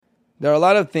There are a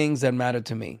lot of things that matter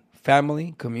to me: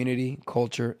 family, community,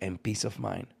 culture, and peace of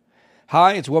mind.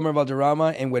 Hi, it's Wilmer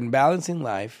Valderrama, and when balancing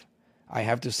life, I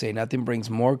have to say nothing brings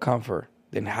more comfort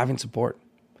than having support.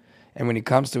 And when it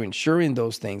comes to ensuring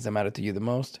those things that matter to you the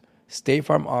most, State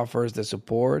Farm offers the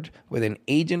support with an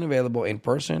agent available in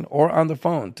person or on the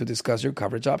phone to discuss your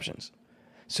coverage options.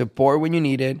 Support when you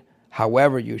need it,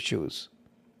 however you choose.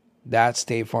 That's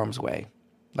State Farm's way.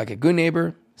 Like a good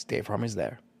neighbor, State Farm is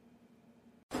there.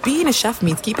 Being a chef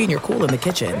means keeping your cool in the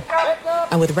kitchen.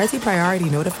 And with Resi Priority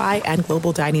Notify and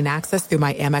Global Dining Access through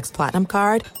my Amex Platinum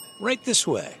card, right this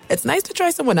way. It's nice to try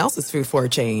someone else's food for a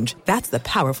change. That's the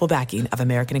powerful backing of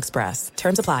American Express.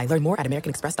 Terms apply. Learn more at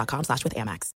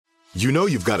americanexpress.com/withAmex. You know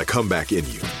you've got a comeback in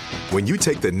you. When you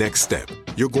take the next step,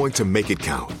 you're going to make it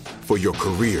count. For your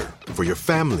career, for your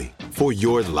family, for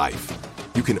your life.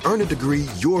 You can earn a degree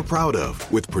you're proud of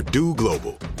with Purdue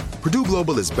Global. Purdue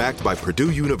Global is backed by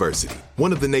Purdue University,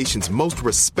 one of the nation's most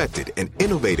respected and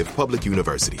innovative public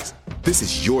universities. This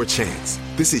is your chance.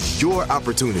 This is your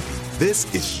opportunity. This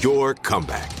is your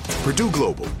comeback. Purdue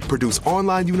Global, Purdue's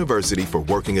online university for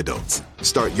working adults.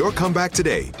 Start your comeback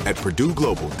today at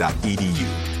purdueglobal.edu.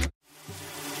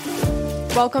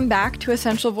 Welcome back to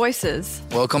Essential Voices.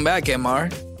 Welcome back,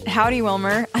 MR. Howdy,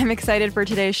 Wilmer. I'm excited for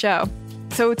today's show.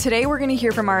 So today we're going to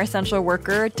hear from our essential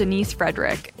worker, Denise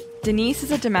Frederick. Denise is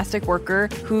a domestic worker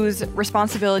whose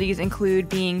responsibilities include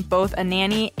being both a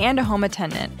nanny and a home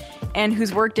attendant, and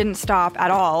whose work didn't stop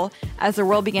at all as the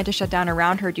world began to shut down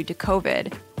around her due to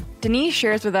COVID. Denise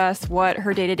shares with us what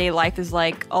her day-to-day life is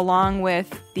like, along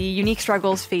with the unique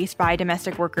struggles faced by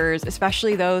domestic workers,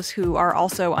 especially those who are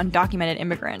also undocumented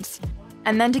immigrants.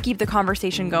 And then to keep the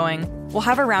conversation going, we'll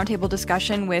have a roundtable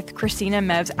discussion with Christina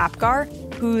Mevs Apgar,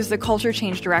 who's the Culture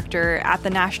Change Director at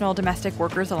the National Domestic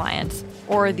Workers Alliance,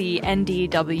 or the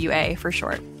NDWA for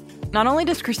short. Not only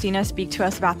does Christina speak to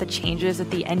us about the changes that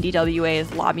the NDWA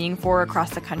is lobbying for across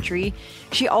the country,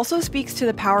 she also speaks to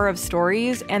the power of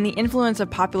stories and the influence of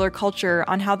popular culture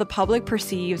on how the public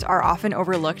perceives our often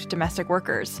overlooked domestic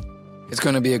workers. It's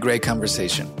going to be a great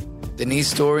conversation.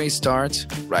 Denise's story starts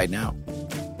right now.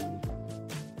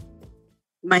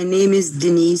 My name is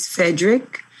Denise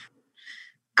Frederick.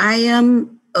 I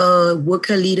am a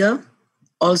worker leader,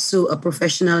 also a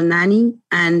professional nanny,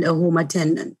 and a home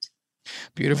attendant.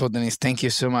 Beautiful, Denise. Thank you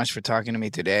so much for talking to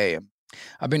me today.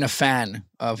 I've been a fan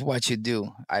of what you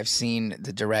do. I've seen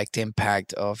the direct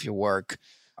impact of your work.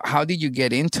 How did you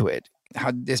get into it?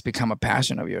 How did this become a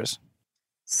passion of yours?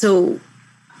 So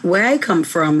where I come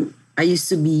from, I used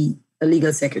to be a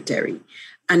legal secretary.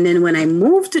 And then when I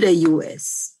moved to the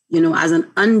U.S., as an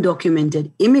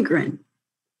undocumented immigrant,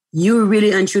 you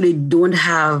really and truly don't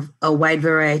have a wide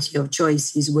variety of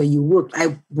choices where you work.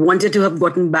 I wanted to have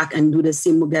gotten back and do the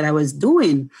same work that I was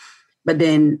doing, but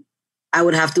then I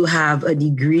would have to have a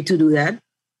degree to do that.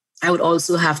 I would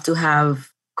also have to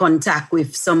have contact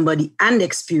with somebody and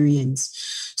experience.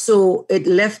 So it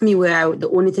left me where the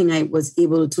only thing I was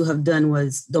able to have done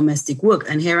was domestic work.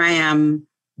 And here I am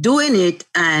doing it.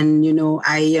 And,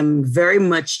 I am very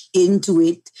much into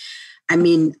it. I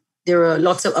mean, there are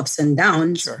lots of ups and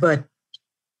downs, sure. But,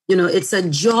 it's a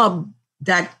job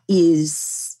that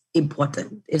is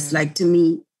important. It's like, to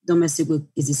me, domestic work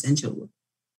is essential work.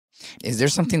 Is there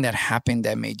something that happened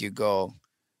that made you go,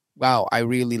 wow, I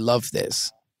really love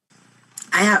this?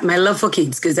 I have my love for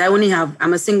kids because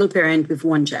I'm a single parent with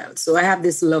one child. So I have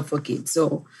this love for kids.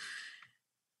 So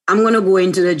I'm going to go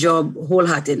into the job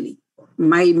wholeheartedly.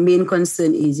 My main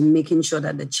concern is making sure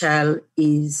that the child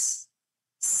is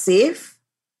safe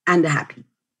and happy.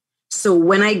 So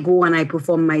when I go and I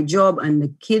perform my job and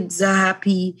the kids are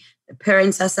happy, the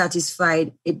parents are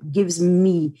satisfied, it gives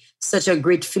me such a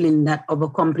great feeling of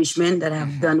accomplishment that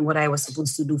I've done what I was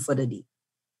supposed to do for the day.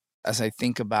 As I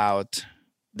think about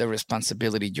the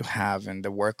responsibility you have and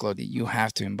the workload that you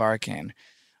have to embark in,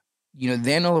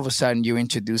 then all of a sudden you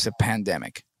introduce a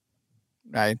pandemic,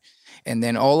 right? And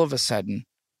then all of a sudden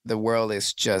the world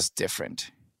is just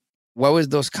different. What was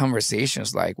those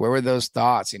conversations like? Where were those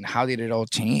thoughts and how did it all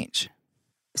change?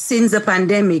 Since the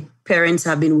pandemic, parents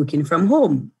have been working from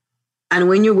home. And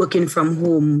when you're working from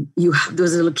home, you have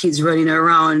those little kids running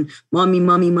around, mommy,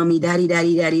 mommy, mommy, daddy,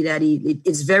 daddy, daddy, daddy.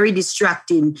 It's very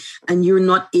distracting and you're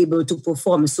not able to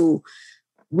perform. So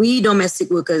we domestic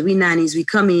workers, we nannies, we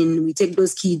come in, we take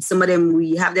those kids, some of them,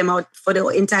 we have them out for the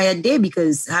entire day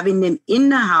because having them in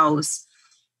the house,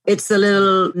 it's a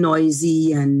little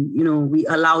noisy and, we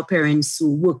allow parents to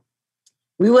work.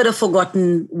 We were the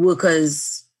forgotten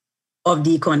workers of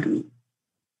the economy.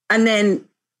 And then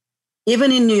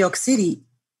even in New York City,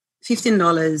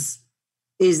 $15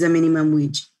 is the minimum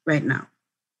wage right now.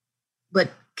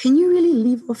 But can you really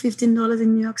live for $15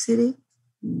 in New York City?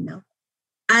 No.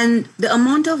 And the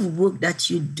amount of work that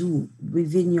you do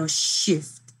within your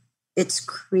shift, it's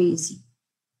crazy.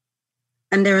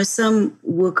 And there are some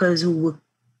workers who work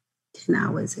 10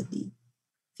 hours a day,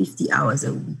 50 hours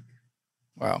a week.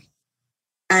 Wow.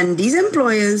 And these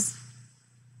employers,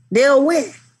 they're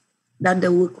aware that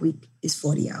the work week is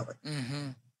 40 hours.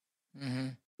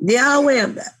 They are aware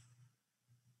of that.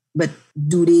 But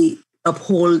do they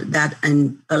uphold that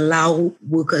and allow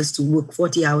workers to work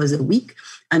 40 hours a week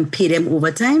and pay them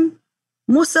overtime?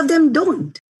 Most of them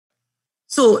don't.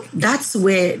 So that's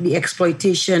where the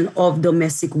exploitation of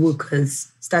domestic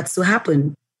workers starts to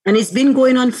happen. And it's been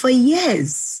going on for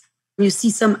years. You see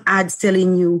some ads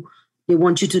telling you they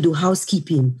want you to do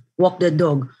housekeeping, walk the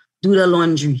dog, do the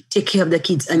laundry, take care of the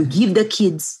kids, and give the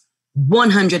kids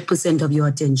 100% of your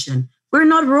attention. We're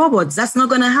not robots. That's not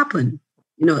going to happen.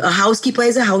 You know, a housekeeper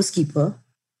is a housekeeper,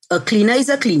 a cleaner is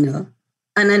a cleaner,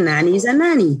 and a nanny is a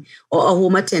nanny, or a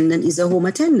home attendant is a home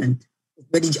attendant.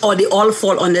 Or they all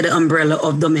fall under the umbrella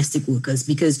of domestic workers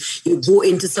because you go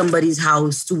into somebody's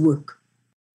house to work.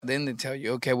 Then they tell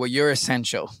you, okay, well, you're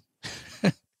essential.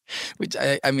 Which,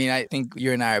 I mean, I think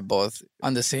you and I are both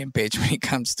on the same page when it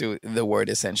comes to the word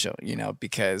essential, you know,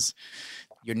 because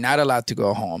you're not allowed to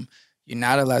go home. You're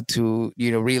not allowed to,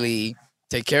 you know, really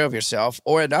take care of yourself.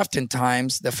 Or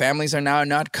oftentimes the families are now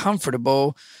not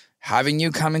comfortable having you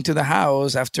come into the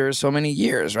house after so many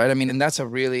years, right? I mean, and that's a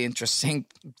really interesting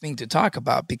thing to talk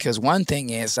about because one thing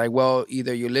is like, well,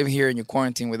 either you live here and you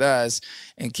quarantine with us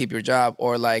and keep your job,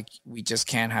 or like, we just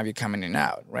can't have you coming in and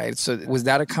out, right? So was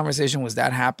that a conversation? Was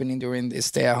that happening during the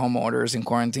stay-at-home orders and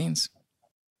quarantines?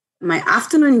 My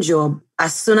afternoon job,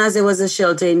 as soon as there was a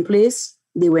shelter in place,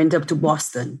 they went up to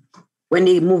Boston. When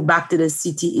they moved back to the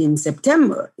city in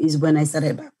September is when I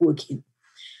started back working.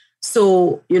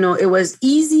 So, you know, it was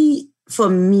easy for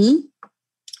me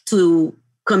to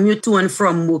commute to and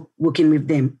from work, working with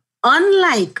them.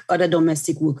 Unlike other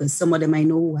domestic workers, some of them I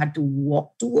know who had to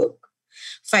walk to work,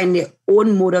 find their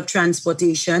own mode of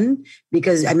transportation,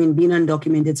 because, I mean, being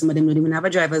undocumented, some of them don't even have a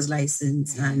driver's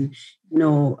license. And, you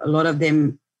know, a lot of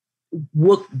them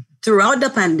worked throughout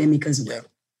the pandemic as well.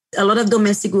 A lot of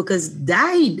domestic workers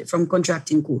died from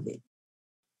contracting COVID.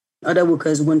 Other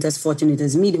workers weren't as fortunate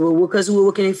as me. There were workers who were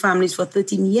working in families for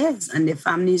 13 years and their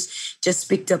families just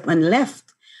picked up and left.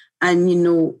 And, you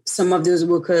know, some of those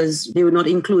workers, they were not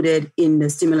included in the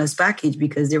stimulus package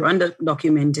because they were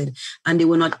undocumented and they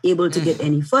were not able to get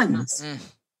any funds.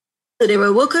 So there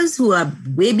were workers who are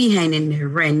way behind in their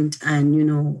rent. And, you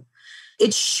know,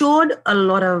 it showed a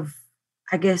lot of,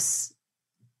 I guess,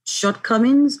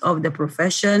 shortcomings of the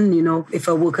profession. You know, if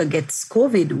a worker gets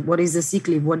COVID, what is the sick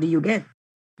leave? What do you get?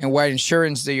 And what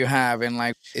insurance do you have? And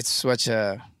like, it's such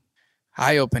a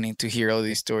eye-opening to hear all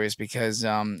these stories because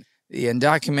the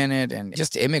undocumented and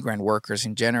just immigrant workers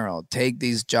in general take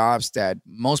these jobs that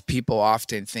most people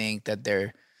often think that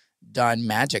they're done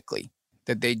magically,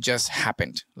 that they just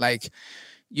happened. Like,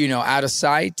 you know, out of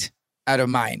sight, out of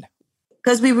mind.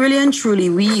 Because we really and truly,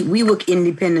 we work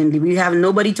independently. We have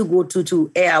nobody to go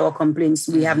to air our complaints.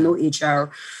 We have no HR.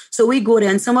 So we go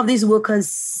there and some of these workers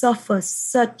suffer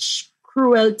such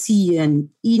cruelty and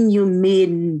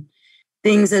inhumane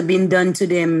things have been done to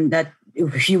them that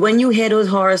when you hear those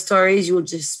horror stories, you're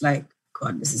just like,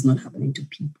 God, this is not happening to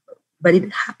people. But it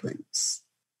happens.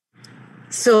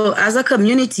 So as a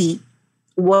community,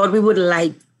 what we would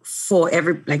like for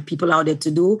people out there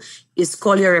to do is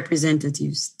call your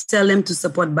representatives. Tell them to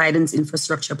support Biden's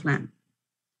infrastructure plan.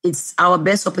 It's our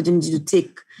best opportunity to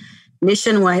take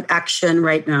nationwide action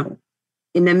right now.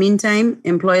 In the meantime,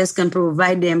 employers can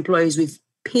provide their employees with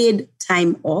paid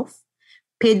time off,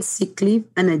 paid sick leave,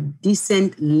 and a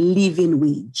decent living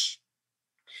wage.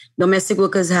 Domestic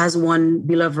workers has one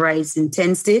Bill of Rights in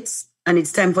 10 states, and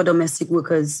it's time for domestic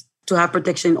workers to have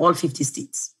protection in all 50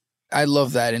 states. I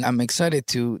love that. And I'm excited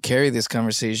to carry this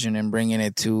conversation and bringing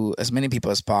it to as many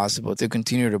people as possible to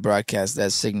continue to broadcast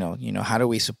that signal. You know, how do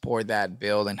we support that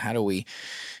bill and how do we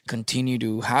continue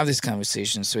to have this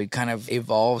conversation so it kind of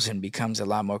evolves and becomes a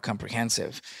lot more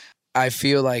comprehensive? I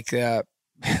feel like the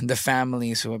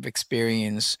families who have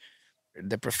experienced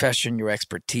the profession, your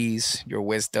expertise, your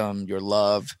wisdom, your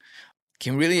love,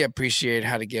 can really appreciate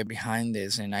how to get behind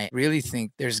this. And I really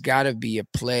think there's got to be a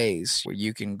place where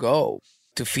you can go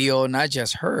to feel not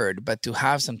just heard, but to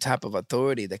have some type of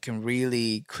authority that can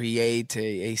really create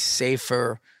a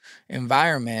safer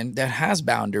environment that has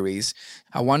boundaries.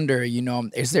 I wonder, you know,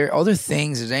 is there other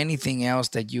things, is there anything else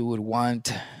that you would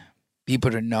want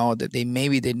people to know that they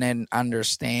maybe didn't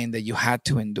understand that you had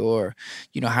to endure?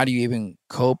 How do you even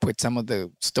cope with some of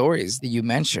the stories that you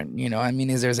mentioned? I mean,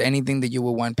 is there anything that you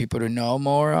would want people to know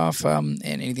more of, and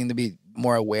anything to be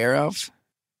more aware of?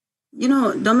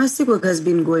 Domestic work has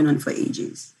been going on for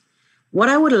ages. What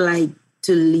I would like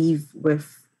to leave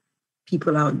with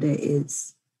people out there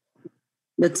is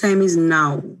the time is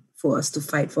now for us to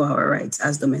fight for our rights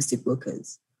as domestic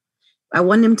workers. I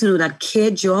want them to know that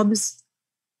care jobs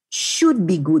should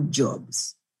be good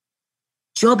jobs.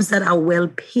 Jobs that are well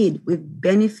paid with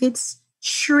benefits,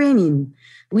 training.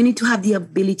 We need to have the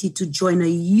ability to join a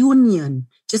union,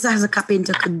 just as a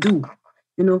carpenter could do.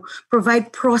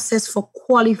 Provide process for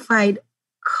qualified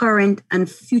current and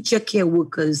future care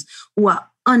workers who are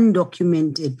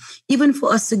undocumented, even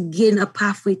for us to gain a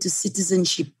pathway to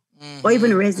citizenship or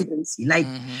even residency.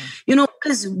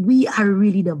 Because we are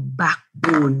really the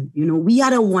backbone. We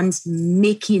are the ones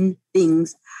making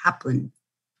things happen.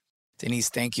 Denise,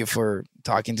 thank you for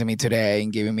talking to me today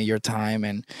and giving me your time.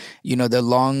 And, the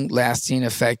long-lasting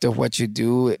effect of what you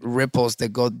do, it ripples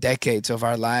that go decades of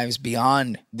our lives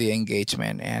beyond the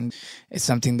engagement. And it's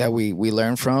something that we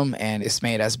learn from, and it's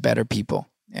made us better people.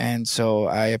 And so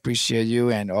I appreciate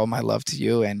you, and all my love to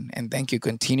you. And thank you.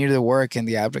 Continue the work and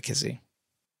the advocacy.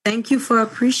 Thank you for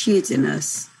appreciating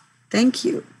us. Thank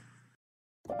you.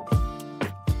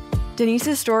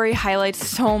 Denise's story highlights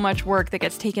so much work that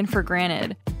gets taken for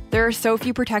granted. There are so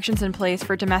few protections in place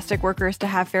for domestic workers to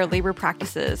have fair labor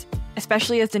practices,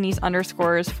 especially as Denise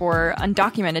underscores for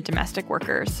undocumented domestic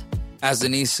workers. As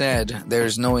Denise said,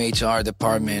 there's no HR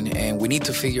department, and we need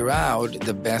to figure out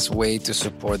the best way to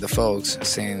support the folks,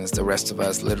 since the rest of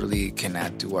us literally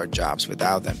cannot do our jobs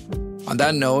without them. On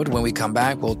that note, when we come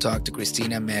back, we'll talk to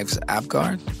Christina Meggs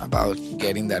Apgard about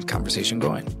getting that conversation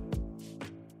going.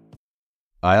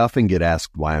 I often get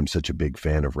asked why I'm such a big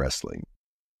fan of wrestling,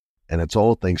 and it's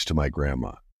all thanks to my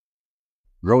grandma.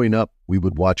 Growing up, we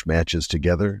would watch matches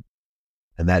together,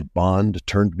 and that bond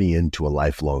turned me into a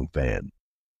lifelong fan.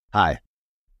 Hi,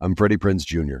 I'm Freddie Prinze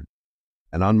Jr.,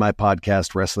 and on my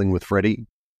podcast, Wrestling with Freddie,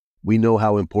 we know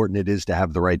how important it is to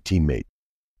have the right teammate,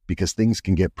 because things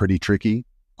can get pretty tricky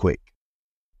quick.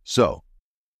 So,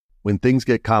 when things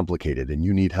get complicated and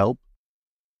you need help,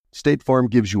 State Farm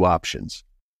gives you options.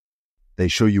 They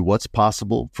show you what's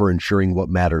possible for ensuring what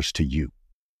matters to you.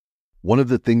 One of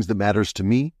the things that matters to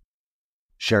me,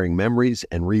 sharing memories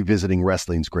and revisiting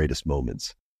wrestling's greatest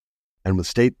moments. And with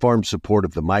State Farm's support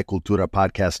of the My Cultura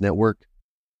Podcast Network,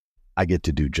 I get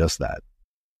to do just that.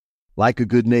 Like a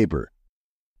good neighbor,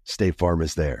 State Farm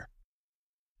is there.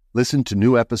 Listen to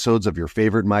new episodes of your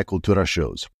favorite My Cultura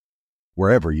shows,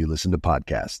 wherever you listen to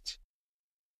podcasts.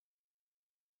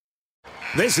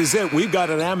 This is it. We've got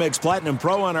an Amex Platinum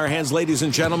Pro on our hands, ladies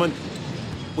and gentlemen.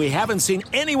 We haven't seen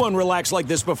anyone relax like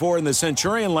this before in the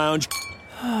Centurion Lounge.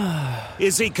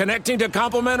 Is he connecting to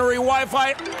complimentary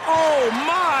Wi-Fi? Oh,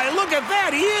 my! Look at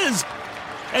that! He is!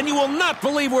 And you will not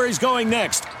believe where he's going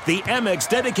next. The Amex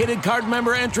dedicated card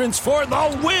member entrance for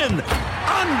the win!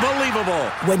 Unbelievable!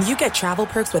 When you get travel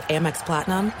perks with Amex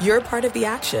Platinum, you're part of the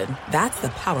action. That's the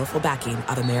powerful backing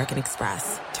of American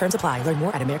Express. Terms apply. Learn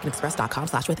more at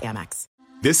americanexpress.com/withAmex.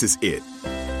 This is it.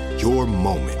 Your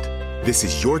moment. This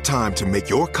is your time to make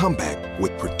your comeback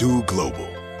with Purdue Global.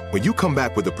 When you come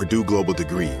back with a Purdue Global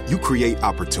degree, you create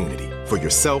opportunity for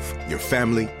yourself, your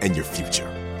family, and your future.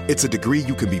 It's a degree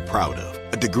you can be proud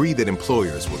of, a degree that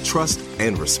employers will trust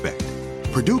and respect.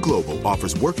 Purdue Global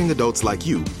offers working adults like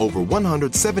you over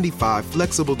 175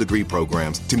 flexible degree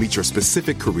programs to meet your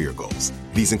specific career goals.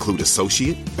 These include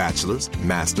associate, bachelor's,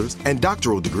 master's, and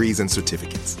doctoral degrees and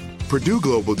certificates. Purdue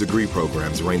Global degree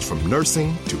programs range from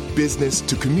nursing to business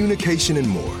to communication and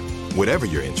more. Whatever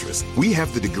your interest, we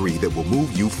have the degree that will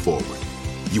move you forward.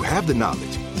 You have the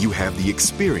knowledge, you have the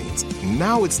experience.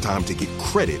 Now it's time to get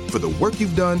credit for the work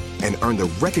you've done and earn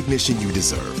the recognition you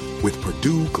deserve with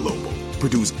Purdue Global,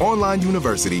 Purdue's online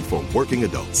university for working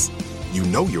adults. You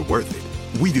know you're worth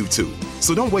it. We do too.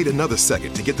 So don't wait another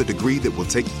second to get the degree that will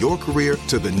take your career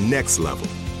to the next level.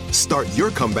 Start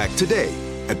your comeback today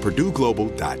at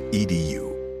purdueglobal.edu.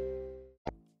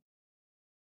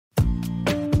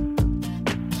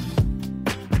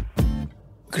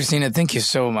 Christina, thank you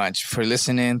so much for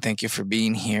listening. Thank you for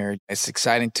being here. It's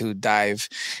exciting to dive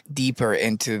deeper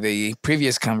into the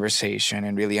previous conversation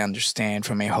and really understand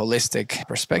from a holistic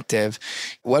perspective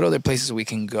what other places we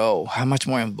can go, how much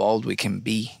more involved we can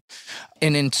be.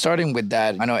 And in starting with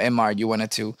that, I know, Emma, you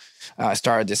wanted to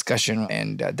start a discussion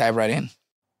and dive right in.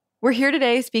 We're here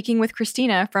today speaking with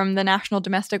Christina from the National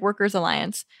Domestic Workers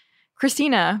Alliance.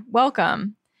 Christina,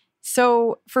 welcome.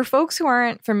 So for folks who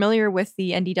aren't familiar with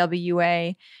the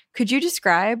NDWA, could you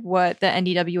describe what the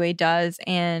NDWA does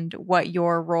and what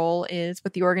your role is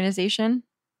with the organization?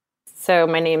 So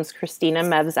my name's Christina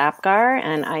Mevs-Apgar,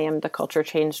 and I am the Culture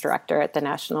Change Director at the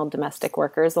National Domestic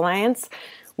Workers Alliance.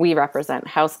 We represent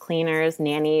house cleaners,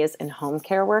 nannies, and home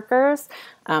care workers.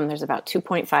 There's about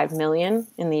 2.5 million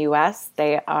in the U.S.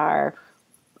 They are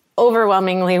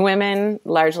overwhelmingly women,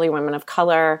 largely women of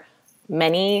color,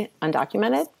 many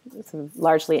undocumented. It's a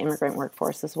largely immigrant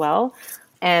workforce as well.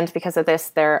 And because of this,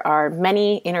 there are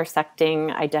many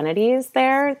intersecting identities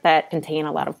there that contain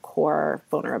a lot of core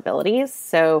vulnerabilities.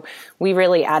 So we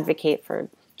really advocate for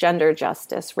gender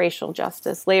justice, racial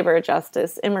justice, labor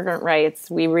justice, immigrant rights.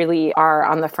 We really are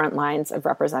on the front lines of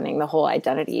representing the whole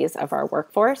identities of our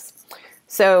workforce.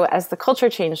 So as the Culture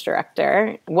Change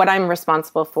Director, what I'm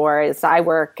responsible for is I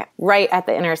work right at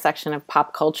the intersection of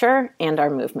pop culture and our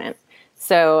movement.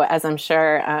 So as I'm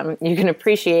sure you can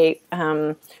appreciate,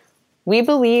 we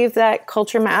believe that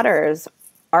culture matters,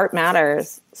 art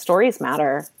matters, stories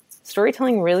matter,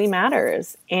 storytelling really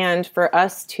matters. And for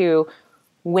us to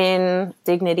win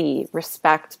dignity,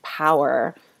 respect,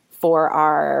 power for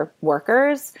our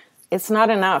workers, it's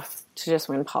not enough to just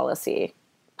win policy.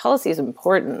 Policy is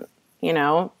important,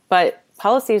 but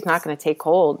policy is not going to take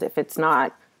hold if it's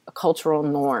not a cultural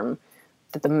norm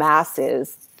that the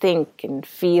masses think and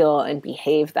feel and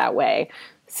behave that way.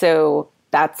 So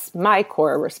that's my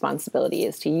core responsibility,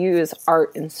 is to use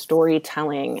art and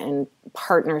storytelling and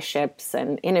partnerships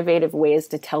and innovative ways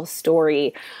to tell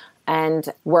story and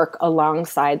work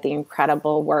alongside the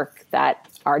incredible work that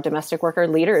our domestic worker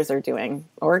leaders are doing,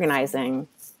 organizing.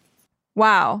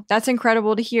 Wow, that's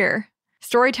incredible to hear.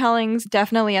 Storytelling's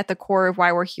definitely at the core of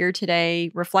why we're here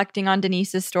today, reflecting on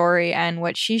Denise's story and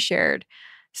what she shared.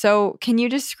 So can you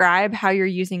describe how you're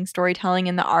using storytelling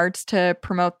in the arts to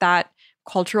promote that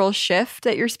cultural shift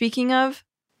that you're speaking of?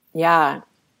 Yeah.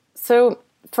 So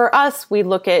for us, we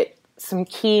look at some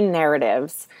key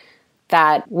narratives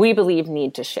that we believe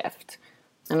need to shift.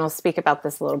 And I'll speak about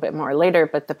this a little bit more later,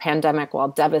 but the pandemic, while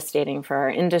devastating for our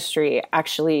industry,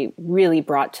 actually really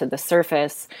brought to the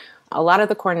surface a lot of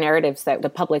the core narratives that the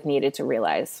public needed to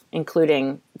realize,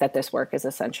 including that this work is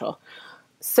essential.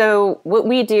 So what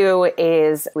we do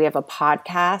is we have a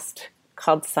podcast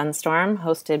called Sunstorm,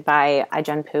 hosted by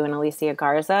Ai-jen Poo and Alicia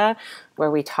Garza,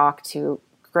 where we talk to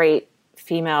great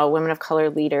female women of color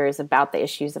leaders about the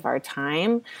issues of our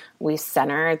time. We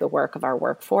center the work of our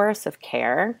workforce of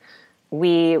care.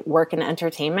 We work in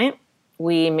entertainment.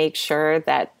 We make sure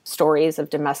that stories of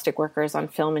domestic workers on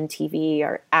film and TV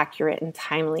are accurate and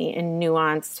timely and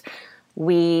nuanced.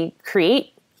 We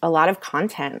create a lot of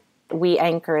content. We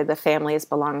anchor the Families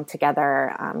Belong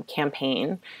Together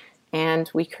campaign. And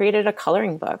we created a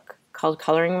coloring book called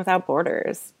Coloring Without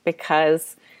Borders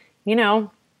because,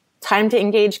 time to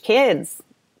engage kids,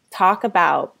 talk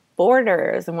about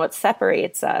borders and what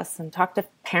separates us, and talk to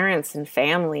parents and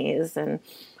families. And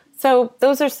so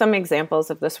those are some examples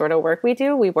of the sort of work we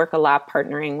do. We work a lot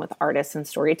partnering with artists and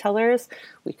storytellers.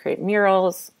 We create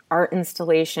murals, art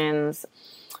installations.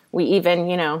 We even,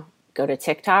 go to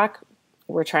TikTok.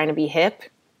 We're trying to be hip.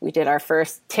 We did our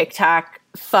first TikTok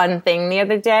fun thing the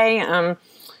other day.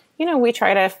 We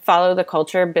try to follow the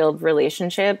culture, build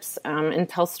relationships, and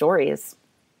tell stories.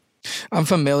 I'm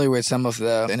familiar with some of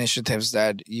the initiatives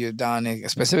that you've done,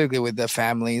 specifically with the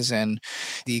families and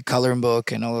the coloring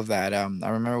book and all of that. I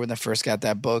remember when I first got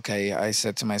that book, I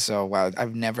said to myself, wow,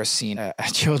 I've never seen a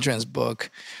children's book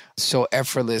so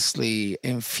effortlessly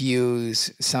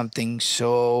infuse something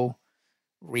so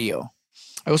real.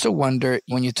 I also wonder,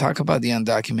 when you talk about the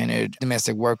undocumented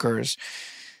domestic workers,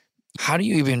 how do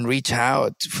you even reach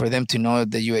out for them to know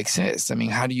that you exist? I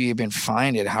mean, how do you even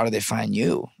find it? How do they find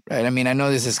you? Right? I mean, I know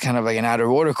this is kind of like an out of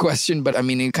order question, but I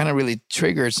mean, it kind of really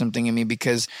triggers something in me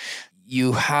because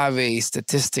you have a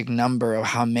statistic number of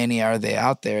how many are they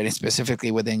out there, and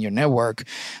specifically within your network,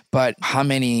 but how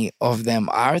many of them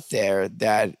are there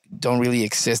that don't really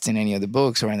exist in any of the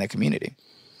books or in the community?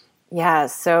 Yeah,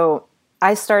 so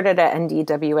I started at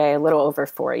NDWA a little over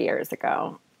 4 years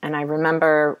ago. And I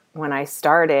remember when I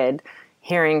started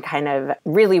hearing kind of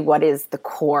really what is the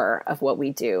core of what we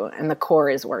do. And the core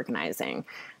is organizing.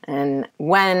 And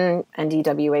when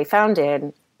NDWA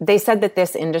founded, they said that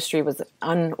this industry was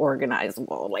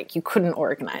unorganizable. Like you couldn't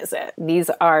organize it. These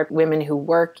are women who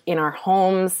work in our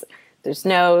homes. There's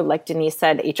no, like Denise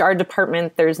said, HR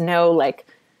department. There's no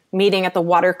meeting at the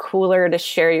water cooler to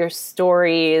share your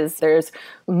stories. There's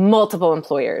multiple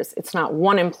employers. It's not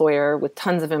one employer with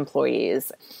tons of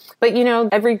employees. But,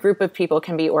 every group of people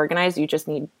can be organized. You just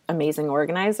need amazing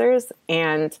organizers.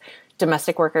 And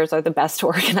domestic workers are the best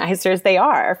organizers they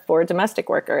are for domestic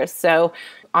workers. So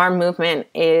our movement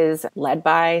is led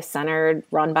by, centered,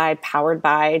 run by, powered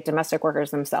by domestic workers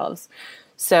themselves.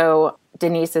 So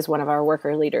Denise is one of our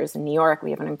worker leaders in New York. We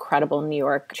have an incredible New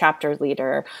York chapter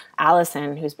leader,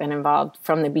 Allison, who's been involved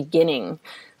from the beginning.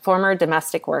 Former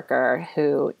domestic worker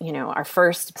who, our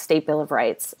first state bill of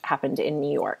rights happened in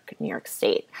New York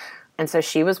State. And so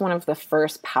she was one of the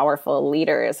first powerful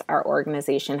leaders our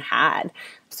organization had.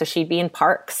 So she'd be in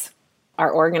parks.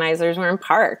 Our organizers were in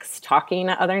parks, talking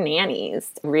to other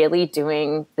nannies, really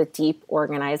doing the deep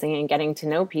organizing and getting to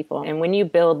know people. And when you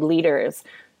build leaders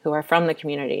who are from the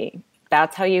community,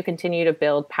 that's how you continue to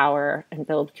build power and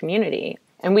build community.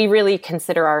 And we really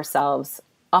consider ourselves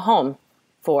a home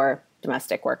for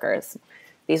domestic workers.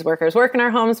 These workers work in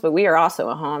our homes, but we are also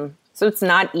a home. So it's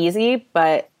not easy,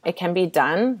 but it can be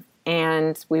done.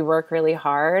 And we work really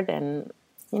hard and,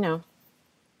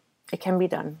 it can be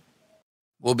done.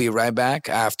 We'll be right back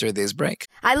after this break.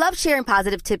 I love sharing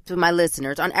positive tips with my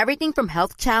listeners on everything from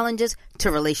health challenges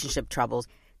to relationship troubles.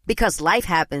 Because life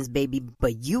happens, baby,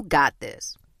 but you got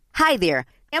this. Hi there,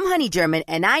 I'm Honey German,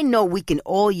 and I know we can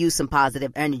all use some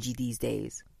positive energy these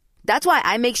days. That's why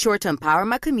I make sure to empower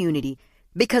my community,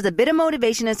 because a bit of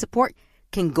motivation and support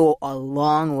can go a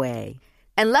long way.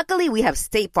 And luckily, we have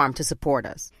State Farm to support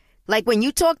us. Like when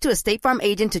you talk to a State Farm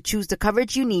agent to choose the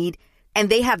coverage you need, and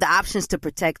they have the options to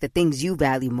protect the things you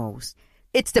value most.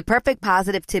 It's the perfect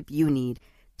positive tip you need.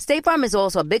 State Farm is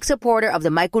also a big supporter of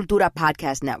the My Cultura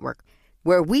podcast network,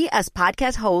 where we as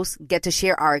podcast hosts get to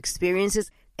share our experiences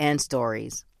and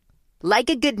stories. Like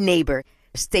a good neighbor,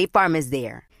 State Farm is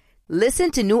there.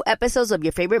 Listen to new episodes of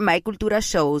your favorite My Cultura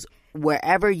shows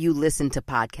wherever you listen to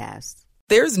podcasts.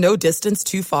 There's no distance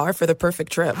too far for the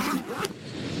perfect trip.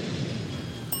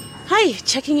 Hi,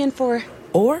 checking in for...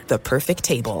 Or the perfect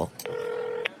table.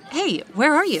 Hey,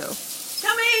 where are you?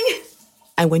 Coming!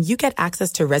 And when you get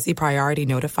access to Resi Priority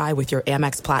Notify with your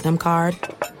Amex Platinum card...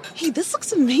 Hey, this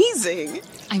looks amazing.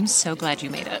 I'm so glad you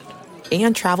made it.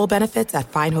 And travel benefits at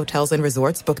fine hotels and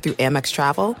resorts booked through Amex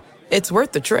Travel, it's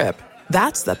worth the trip.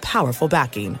 That's the powerful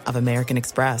backing of American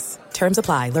Express. Terms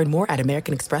apply. Learn more at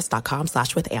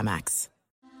americanexpress.com/withAmex.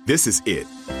 This is it.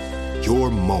 Your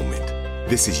moment.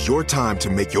 This is your time to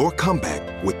make your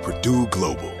comeback with Purdue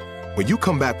Global. When you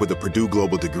come back with a Purdue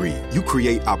Global degree, you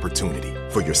create opportunity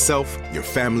for yourself, your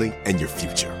family, and your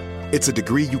future. It's a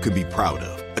degree you can be proud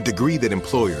of, a degree that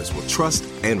employers will trust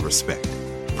and respect.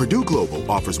 Purdue Global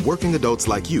offers working adults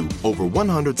like you over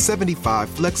 175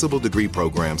 flexible degree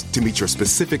programs to meet your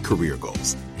specific career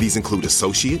goals. These include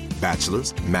associate,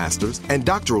 bachelor's, master's, and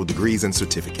doctoral degrees and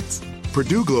certificates.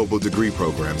 Purdue Global degree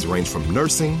programs range from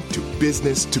nursing to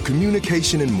business to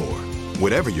communication and more.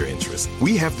 Whatever your interest,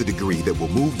 we have the degree that will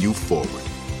move you forward.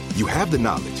 You have the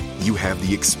knowledge, you have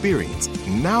the experience.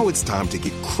 Now it's time to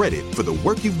get credit for the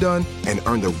work you've done and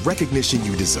earn the recognition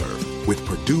you deserve with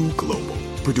Purdue Global,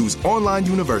 Purdue's online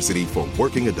university for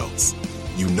working adults.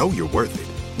 You know you're worth it.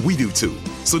 We do too.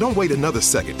 So don't wait another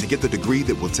second to get the degree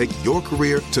that will take your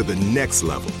career to the next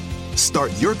level.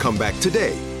 Start your comeback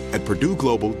today at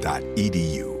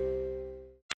purdueglobal.edu.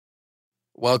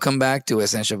 Welcome back to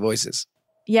Essential Voices.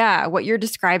 Yeah, what you're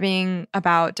describing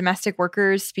about domestic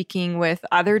workers speaking with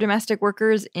other domestic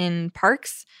workers in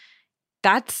parks,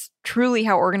 that's truly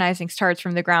how organizing starts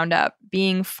from the ground up,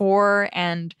 being for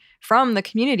and from the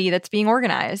community that's being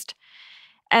organized.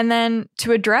 And then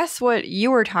to address what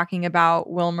you were talking about,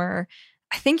 Wilmer,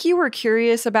 I think you were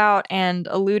curious about and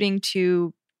alluding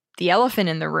to the elephant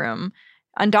in the room,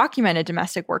 undocumented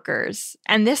domestic workers.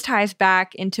 And this ties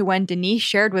back into when Denise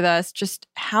shared with us just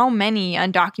how many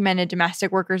undocumented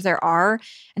domestic workers there are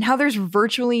and how there's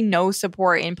virtually no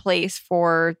support in place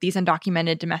for these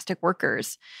undocumented domestic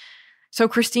workers. So,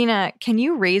 Christina, can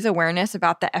you raise awareness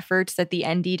about the efforts that the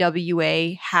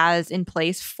NDWA has in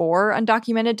place for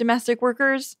undocumented domestic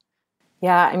workers?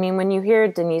 Yeah, I mean, when you hear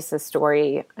Denise's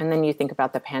story and then you think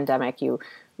about the pandemic, you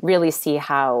really see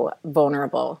how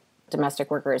vulnerable domestic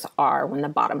workers are when the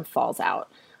bottom falls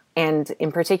out, and in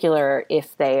particular,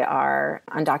 if they are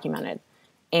undocumented.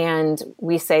 And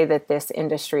we say that this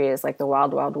industry is like the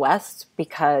wild, wild west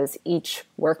because each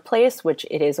workplace, which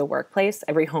it is a workplace,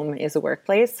 every home is a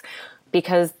workplace,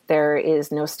 because there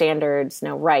is no standards,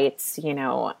 no rights,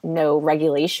 no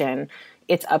regulation.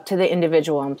 It's up to the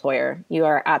individual employer. You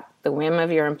are at the whim of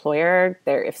your employer.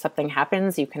 If something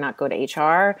happens, you cannot go to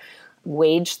HR.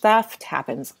 Wage theft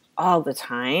happens all the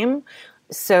time.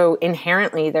 So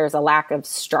inherently, there's a lack of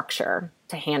structure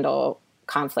to handle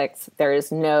conflicts. There is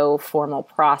no formal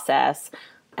process,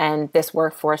 and this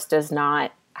workforce does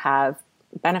not have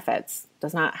benefits,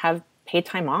 does not have paid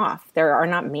time off. There are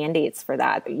not mandates for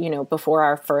that. Before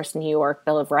our first New York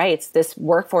Bill of Rights, this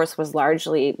workforce was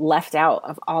largely left out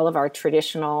of all of our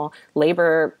traditional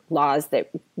labor laws that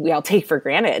we all take for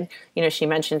granted. She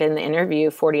mentioned in the interview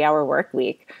 40-hour work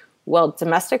week. Well,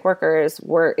 domestic workers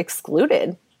were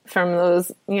excluded from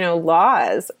those,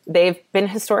 laws. They've been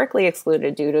historically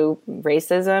excluded due to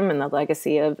racism and the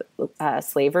legacy of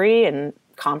slavery and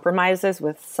compromises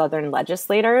with Southern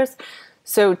legislators.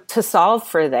 So to solve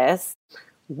for this,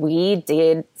 we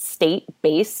did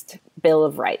state-based Bill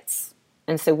of Rights.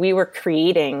 And so we were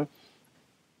creating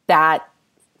that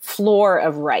floor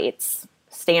of rights,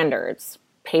 standards,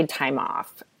 paid time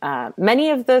off, many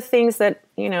of the things that,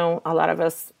 a lot of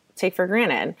us take for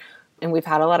granted. And we've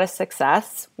had a lot of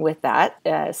success with that.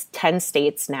 10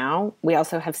 states now. We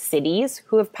also have cities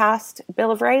who have passed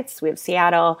Bill of Rights. We have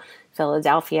Seattle,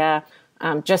 Philadelphia.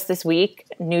 Just this week,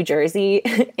 New Jersey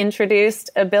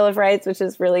introduced a Bill of Rights, which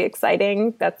is really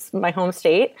exciting. That's my home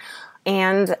state.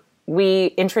 And we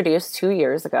introduced 2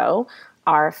 years ago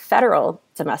our federal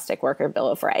domestic worker Bill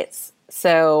of Rights.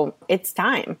 So it's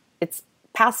time. It's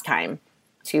past time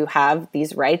to have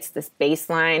these rights, this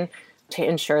baseline to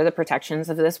ensure the protections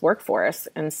of this workforce.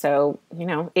 And so,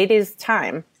 it is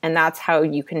time. And that's how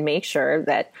you can make sure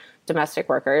that domestic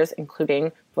workers,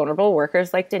 including vulnerable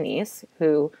workers like Denise,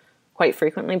 who quite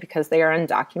frequently, because they are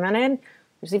undocumented,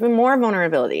 there's even more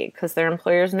vulnerability because their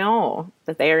employers know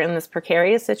that they are in this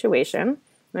precarious situation.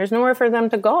 There's nowhere for them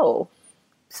to go.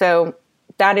 So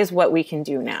that is what we can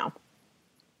do now.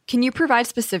 Can you provide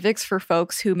specifics for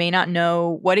folks who may not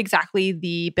know what exactly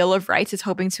the Bill of Rights is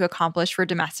hoping to accomplish for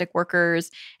domestic workers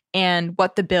and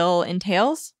what the bill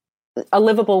entails? A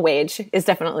livable wage is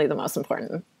definitely the most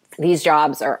important. These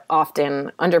jobs are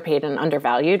often underpaid and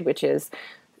undervalued, which is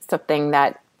something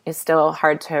that is still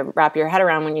hard to wrap your head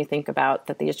around when you think about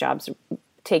that these jobs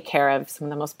take care of some of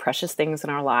the most precious things in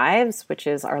our lives, which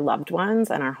is our loved ones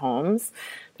and our homes.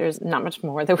 There's not much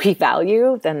more that we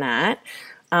value than that.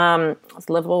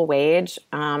 Livable wage,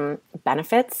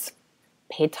 benefits,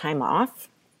 paid time off,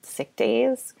 sick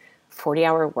days,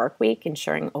 40-hour work week,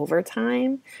 ensuring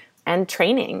overtime, and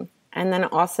training. And then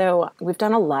also, we've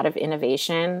done a lot of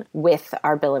innovation with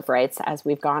our Bill of Rights as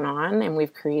we've gone on, and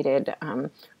we've created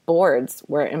boards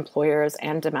where employers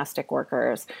and domestic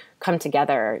workers come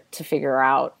together to figure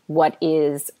out what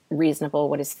is reasonable,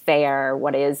 what is fair,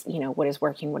 what is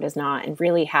working, what is not, and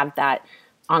really have that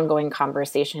ongoing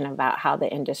conversation about how the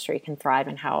industry can thrive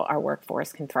and how our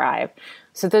workforce can thrive.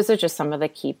 So those are just some of the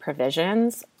key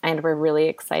provisions. And we're really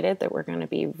excited that we're going to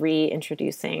be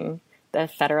reintroducing the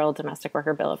Federal Domestic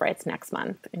Worker Bill of Rights next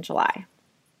month in July.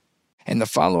 And the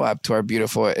follow-up to our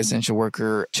beautiful essential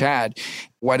worker, Chad,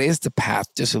 what is the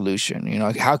path to solution?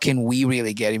 How can we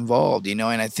really get involved? And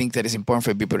I think that it's important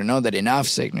for people to know that enough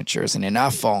signatures and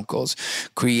enough phone calls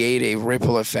create a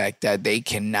ripple effect that they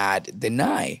cannot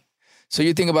deny. So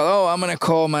you think about, I'm going to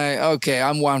call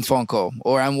I'm one phone call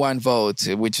or I'm one vote,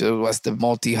 which was the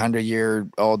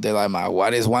multi-100-year-old dilemma.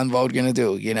 What is one vote going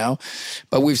to do,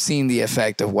 But we've seen the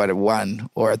effect of what 1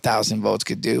 or 1,000 votes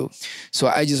could do. So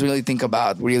I just really think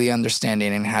about really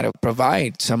understanding and how to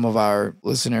provide some of our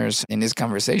listeners in this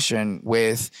conversation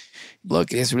with, look,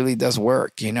 this really does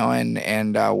work,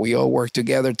 and we all work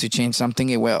together to change something,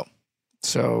 it will.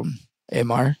 So,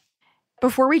 Mar?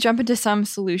 Before we jump into some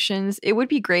solutions, it would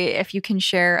be great if you can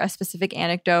share a specific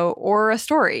anecdote or a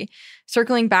story,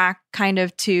 circling back kind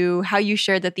of to how you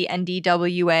shared that the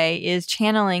NDWA is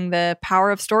channeling the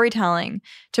power of storytelling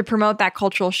to promote that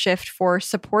cultural shift for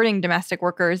supporting domestic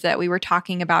workers that we were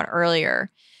talking about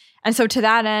earlier. And so to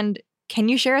that end, can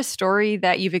you share a story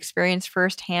that you've experienced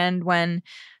firsthand when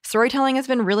storytelling has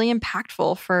been really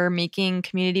impactful for making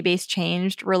community-based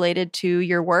change related to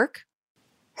your work?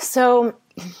 So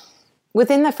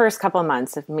within the first couple of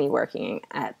months of me working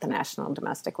at the National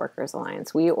Domestic Workers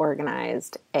Alliance, we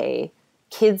organized a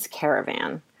kids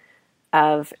caravan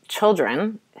of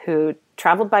children who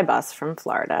traveled by bus from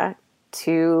Florida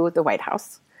to the White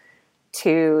House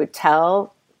to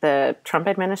tell the Trump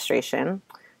administration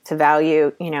to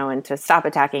value, and to stop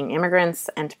attacking immigrants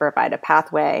and to provide a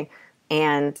pathway.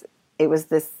 And it was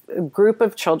this group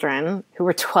of children who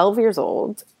were 12 years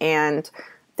old, and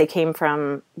they came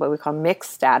from what we call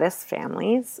mixed status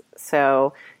families.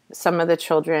 So some of the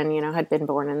children, had been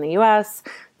born in the U.S.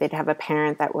 They'd have a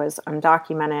parent that was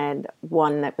undocumented,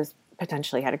 one that was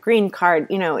potentially had a green card.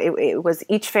 It was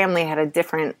each family had a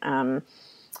different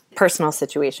personal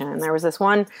situation. And there was this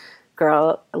one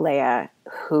girl, Leia,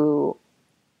 who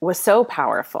was so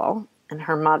powerful, and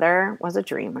her mother was a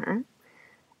dreamer.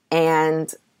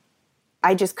 And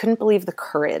I just couldn't believe the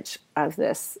courage of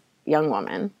this young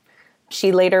woman.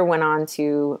 She later went on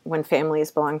to, when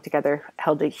Families Belong Together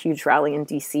held a huge rally in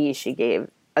DC, she gave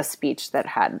a speech that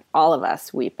had all of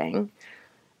us weeping.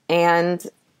 And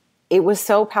it was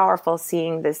so powerful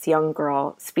seeing this young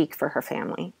girl speak for her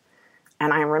family.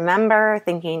 And I remember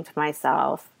thinking to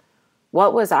myself,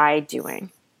 what was I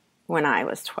doing when I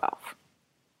was 12?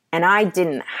 And I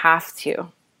didn't have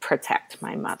to protect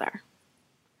my mother.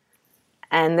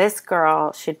 And this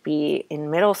girl should be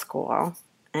in middle school,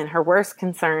 and her worst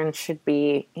concern should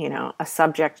be, a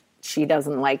subject she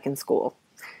doesn't like in school.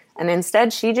 And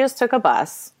instead, she just took a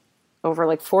bus over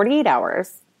like 48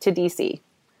 hours to DC.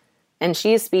 And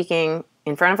she is speaking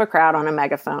in front of a crowd on a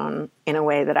megaphone in a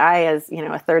way that I, as, a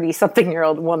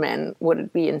 30-something-year-old woman,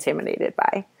 would be intimidated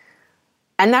by.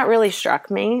 And that really struck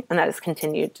me, and that has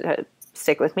continued to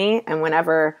stick with me. And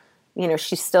whenever,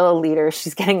 she's still a leader,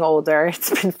 she's getting older,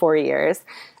 it's been 4 years.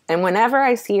 And whenever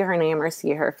I see her name or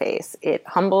see her face, it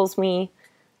humbles me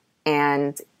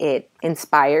and it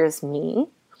inspires me.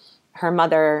 Her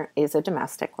mother is a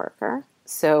domestic worker.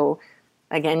 So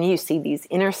again, you see these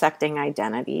intersecting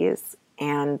identities,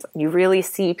 and you really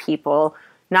see people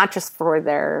not just for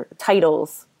their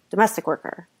titles, domestic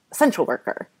worker, essential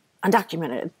worker,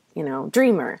 undocumented,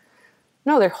 dreamer.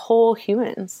 No, they're whole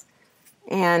humans.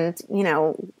 And,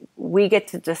 we get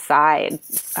to decide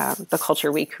the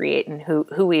culture we create and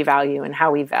who we value and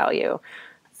how we value.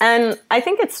 And I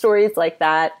think it's stories like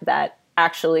that that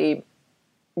actually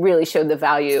really show the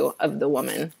value of the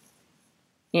woman,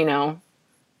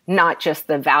 not just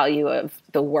the value of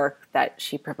the work that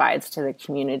she provides to the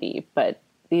community, but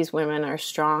these women are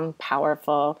strong,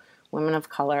 powerful women of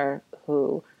color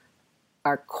who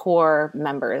are core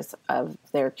members of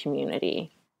their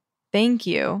community. Thank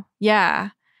you.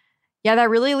 Yeah,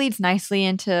 that really leads nicely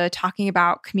into talking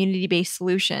about community-based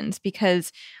solutions,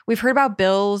 because we've heard about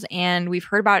bills and we've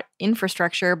heard about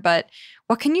infrastructure, but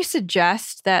what can you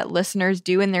suggest that listeners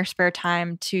do in their spare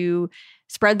time to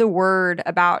spread the word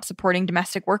about supporting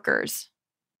domestic workers?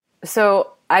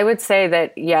 So I would say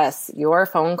that, yes, your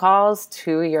phone calls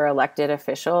to your elected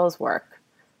officials work.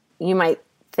 You might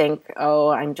think, oh,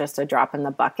 I'm just a drop in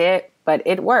the bucket, but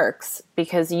it works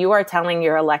because you are telling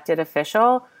your elected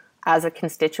official as a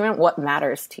constituent what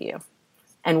matters to you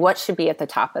and what should be at the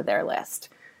top of their list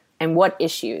and what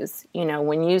issues.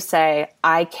 When you say,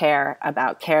 I care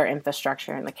about care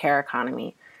infrastructure and the care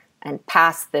economy, and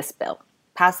pass this bill,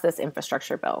 pass this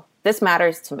infrastructure bill. This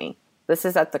matters to me. This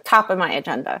is at the top of my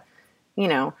agenda.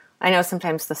 I know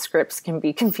sometimes the scripts can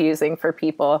be confusing for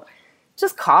people.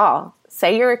 Just call,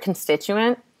 say you're a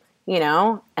constituent,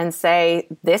 and say,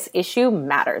 this issue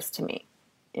matters to me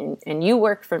and you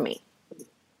work for me.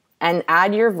 And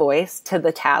add your voice to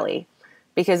the tally,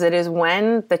 because it is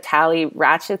when the tally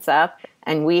ratchets up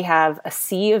and we have a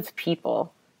sea of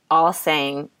people all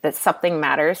saying that something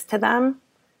matters to them,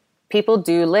 people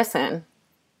do listen.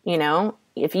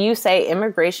 If you say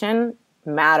immigration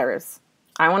matters,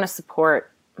 I want to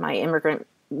support my immigrant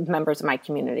members of my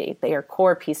community. They are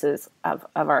core pieces of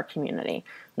our community.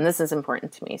 And this is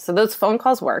important to me. So those phone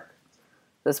calls work.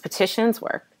 Those petitions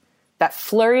work. That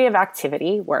flurry of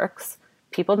activity works.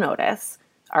 People notice.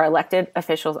 Our elected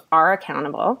officials are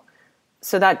accountable.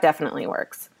 So that definitely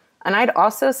works. And I'd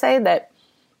also say that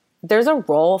there's a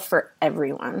role for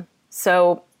everyone.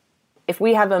 So if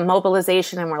we have a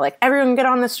mobilization and we're like, everyone get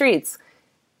on the streets,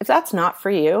 if that's not for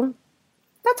you,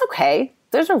 that's okay.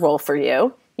 There's a role for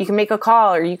you. You can make a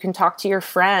call, or you can talk to your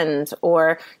friend,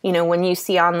 or, when you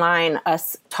see online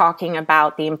us talking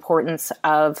about the importance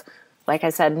of, like I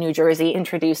said, New Jersey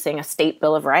introducing a state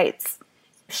Bill of Rights,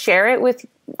 share it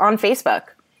on Facebook.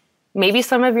 Maybe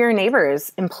some of your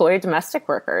neighbors employ domestic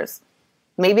workers.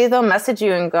 Maybe they'll message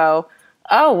you and go,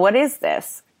 oh, what is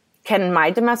this? Can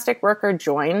my domestic worker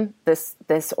join this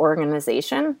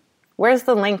organization? Where's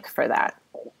the link for that?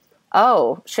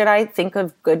 Oh, should I think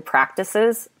of good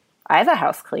practices? I have a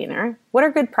house cleaner. What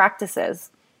are good practices?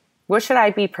 What should I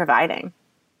be providing?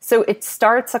 So it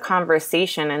starts a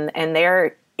conversation, and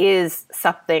there is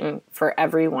something for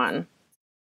everyone.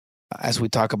 As we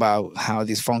talk about how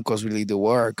these phone calls really do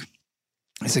work,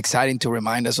 it's exciting to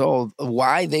remind us all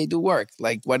why they do work.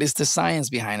 Like, what is the science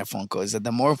behind a phone call? Is that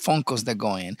the more phone calls that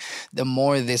go in, the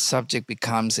more this subject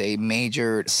becomes a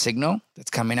major signal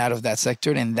that's coming out of that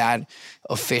sector, and that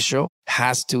official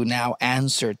has to now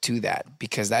answer to that,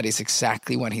 because that is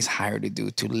exactly what he's hired to do,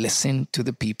 to listen to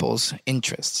the people's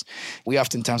interests. We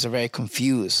oftentimes are very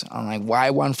confused on like, why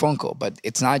one phone call? But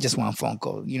it's not just one phone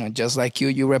call. You know, just like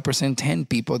you represent 10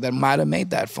 people that might have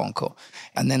made that phone call.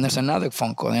 And then there's another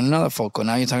phone call and another phone call.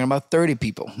 Now you're talking about 30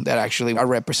 people that actually are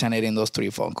represented in those 3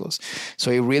 phone calls.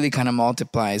 So it really kind of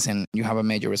multiplies, and you have a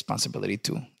major responsibility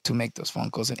to make those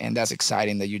phone calls. And that's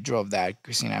exciting that you drove that,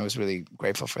 Christina. I was really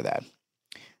grateful for that.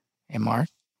 And Mark?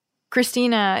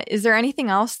 Christina, is there anything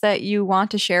else that you want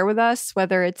to share with us,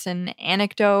 whether it's an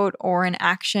anecdote or an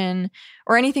action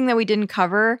or anything that we didn't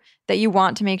cover that you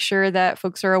want to make sure that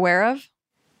folks are aware of?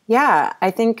 Yeah,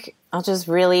 I think I'll just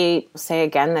really say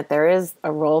again that there is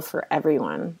a role for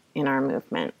everyone in our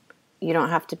movement. You don't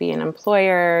have to be an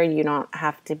employer. You don't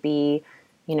have to be,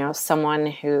 someone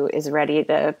who is ready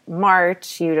to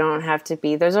march. You don't have to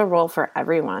be, there's a role for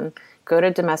everyone. Go to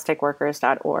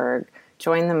domesticworkers.org.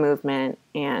 Join the movement,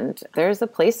 and there's a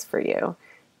place for you.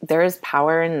 There is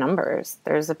power in numbers.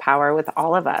 There's a power with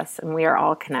all of us, and we are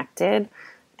all connected.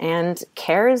 And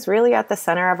care is really at the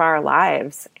center of our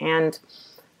lives. And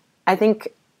I think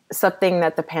something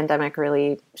that the pandemic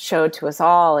really showed to us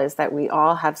all is that we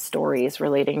all have stories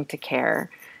relating to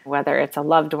care, whether it's a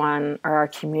loved one or our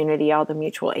community, all the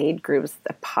mutual aid groups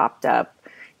that popped up.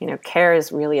 Care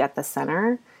is really at the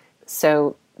center.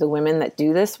 So the women that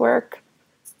do this work,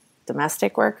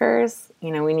 domestic workers,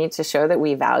 we need to show that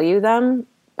we value them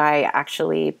by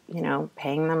actually,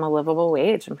 paying them a livable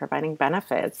wage and providing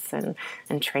benefits and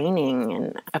training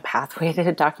and a pathway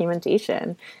to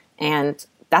documentation. And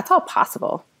that's all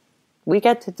possible. We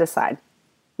get to decide.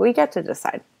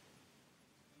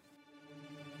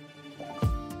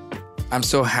 I'm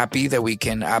so happy that we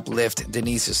can uplift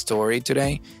Denise's story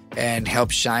today and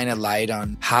help shine a light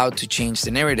on how to change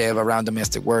the narrative around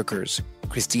domestic workers.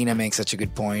 Christina makes such a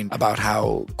good point about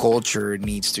how culture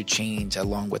needs to change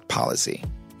along with policy.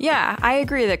 Yeah, I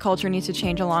agree that culture needs to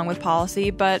change along with policy,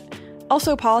 but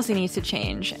also policy needs to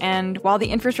change. And while the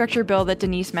infrastructure bill that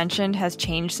Denise mentioned has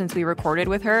changed since we recorded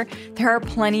with her, there are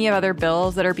plenty of other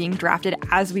bills that are being drafted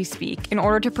as we speak in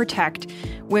order to protect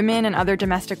women and other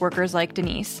domestic workers like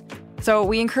Denise. So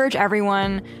we encourage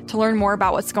everyone to learn more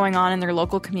about what's going on in their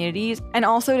local communities and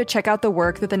also to check out the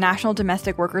work that the National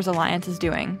Domestic Workers Alliance is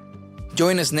doing.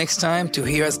 Join us next time to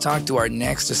hear us talk to our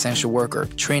next essential worker,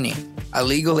 Trini, a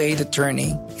legal aid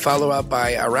attorney, followed up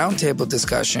by a roundtable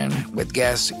discussion with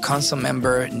guest council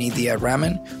member Nidia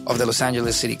Raman of the Los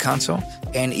Angeles City Council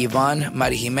and Yvonne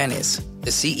Mari Jimenez,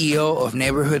 the CEO of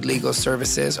Neighborhood Legal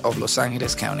Services of Los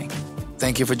Angeles County.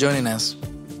 Thank you for joining us.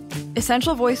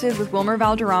 Essential Voices with Wilmer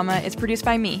Valderrama is produced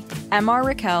by me, M.R.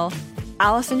 Raquel,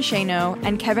 Allison Shano,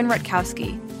 and Kevin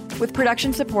Rutkowski, with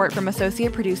production support from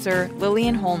associate producer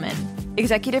Lillian Holman.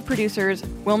 Executive producers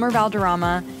Wilmer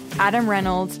Valderrama, Adam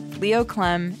Reynolds, Leo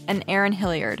Clem, and Aaron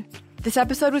Hilliard. This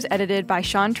episode was edited by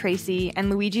Sean Tracy and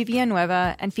Luigi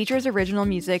Villanueva and features original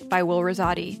music by Will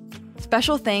Rosati.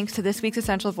 Special thanks to this week's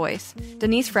Essential Voice,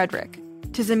 Denise Frederick,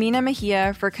 to Zamina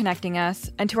Mejia for connecting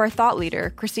us, and to our thought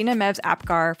leader, Christina Mevs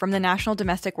Apgar from the National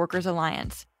Domestic Workers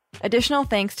Alliance. Additional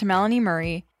thanks to Melanie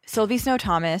Murray, Sylvie Snow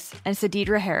Thomas, and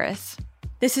Sadidra Harris.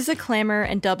 This is a Clamor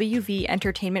and WV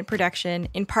Entertainment production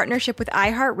in partnership with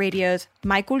iHeartRadio's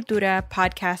My Cultura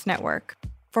podcast network.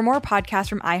 For more podcasts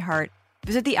from iHeart,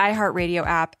 visit the iHeartRadio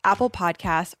app, Apple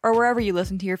Podcasts, or wherever you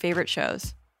listen to your favorite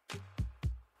shows.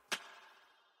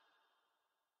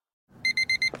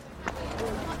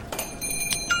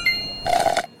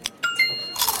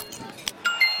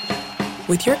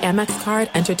 With your Amex card,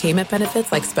 entertainment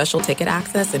benefits like special ticket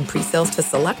access and pre-sales to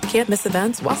select can't-miss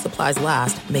events while supplies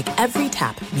last make every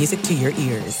tap music to your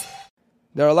ears.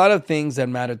 There are a lot of things that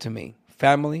matter to me: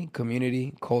 family,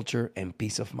 community, culture, and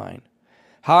peace of mind.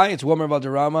 Hi, it's Wilmer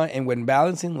Valderrama, and when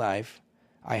balancing life,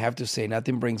 I have to say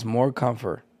nothing brings more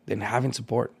comfort than having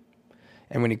support.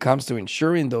 And when it comes to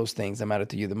ensuring those things that matter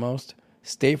to you the most,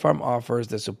 State Farm offers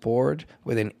the support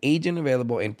with an agent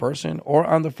available in person or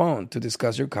on the phone to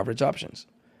discuss your coverage options.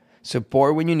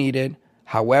 Support when you need it,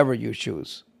 however you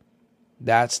choose.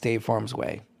 That's State Farm's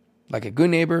way. Like a good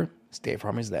neighbor, State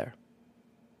Farm is there.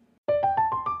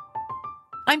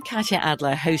 I'm Katya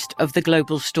Adler, host of The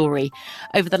Global Story.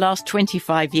 Over the last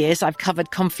 25 years, I've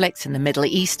covered conflicts in the Middle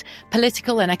East,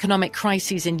 political and economic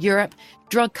crises in Europe,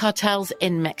 drug cartels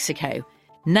in Mexico.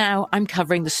 Now I'm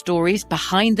covering the stories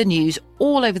behind the news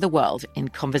all over the world in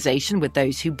conversation with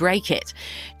those who break it.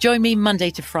 Join me Monday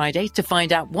to Friday to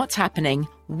find out what's happening,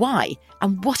 why,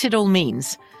 and what it all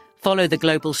means. Follow The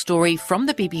Global Story from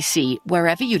the BBC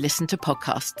wherever you listen to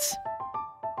podcasts.